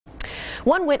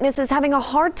One witness is having a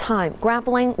hard time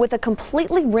grappling with a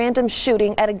completely random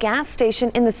shooting at a gas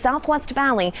station in the Southwest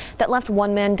Valley that left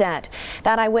one man dead.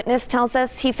 That eyewitness tells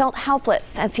us he felt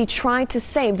helpless as he tried to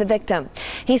save the victim.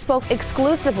 He spoke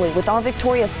exclusively with our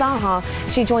Victoria Saha.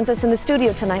 She joins us in the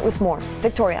studio tonight with more.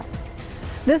 Victoria.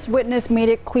 This witness made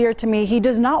it clear to me he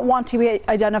does not want to be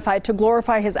identified to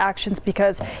glorify his actions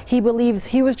because he believes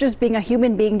he was just being a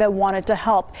human being that wanted to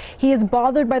help. He is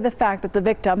bothered by the fact that the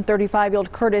victim,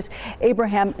 35-year-old Curtis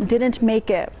Abraham, didn't make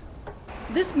it.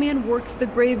 This man works the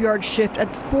graveyard shift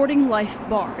at Sporting Life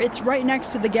Bar. It's right next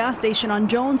to the gas station on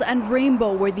Jones and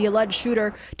Rainbow, where the alleged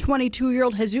shooter,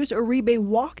 22-year-old Jesus Uribe,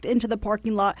 walked into the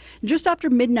parking lot just after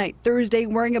midnight Thursday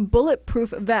wearing a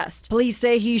bulletproof vest. Police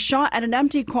say he shot at an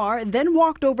empty car, then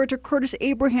walked over to Curtis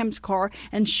Abraham's car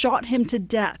and shot him to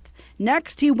death.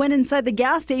 Next, he went inside the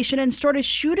gas station and started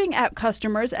shooting at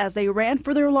customers as they ran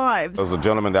for their lives. There was a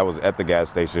gentleman that was at the gas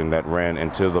station that ran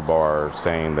into the bar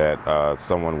saying that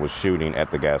someone was shooting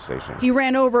at the gas station. He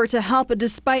ran over to help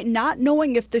despite not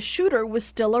knowing if the shooter was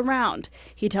still around.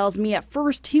 He tells me at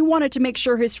first he wanted to make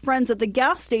sure his friends at the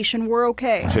gas station were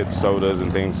okay. Chips, sodas,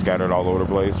 and things scattered all over the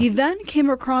place. He then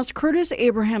came across Curtis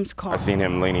Abraham's car. I seen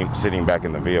him sitting back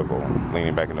in the vehicle,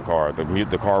 leaning back in the car.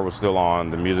 The car was still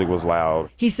on, the music was loud.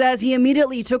 He says he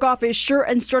immediately took off his shirt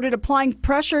and started applying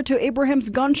pressure to Abraham's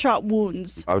gunshot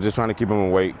wounds. I was just trying to keep him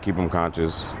awake, keep him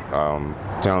conscious,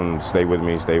 tell him stay with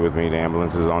me, the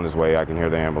ambulance is on its way, I can hear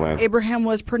the ambulance. Abraham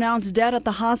was pronounced dead at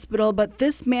the hospital, but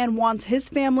this man wants his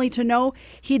family to know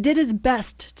he did his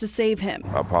best to save him.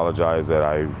 I apologize that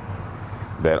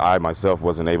I myself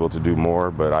wasn't able to do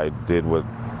more, but I did what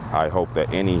I hope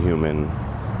that any human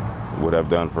would have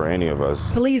done for any of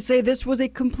us. Police say this was a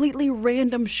completely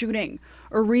random shooting.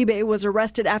 Uribe was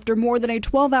arrested after more than a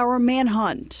 12-hour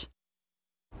manhunt.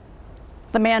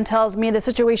 The man tells me the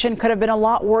situation could have been a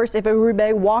lot worse if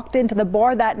Uribe walked into the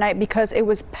bar that night because it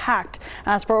was packed.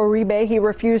 As for Uribe, he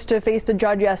refused to face the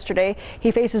judge yesterday.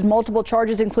 He faces multiple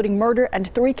charges, including murder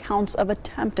and 3 counts of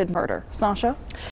attempted murder. Sasha?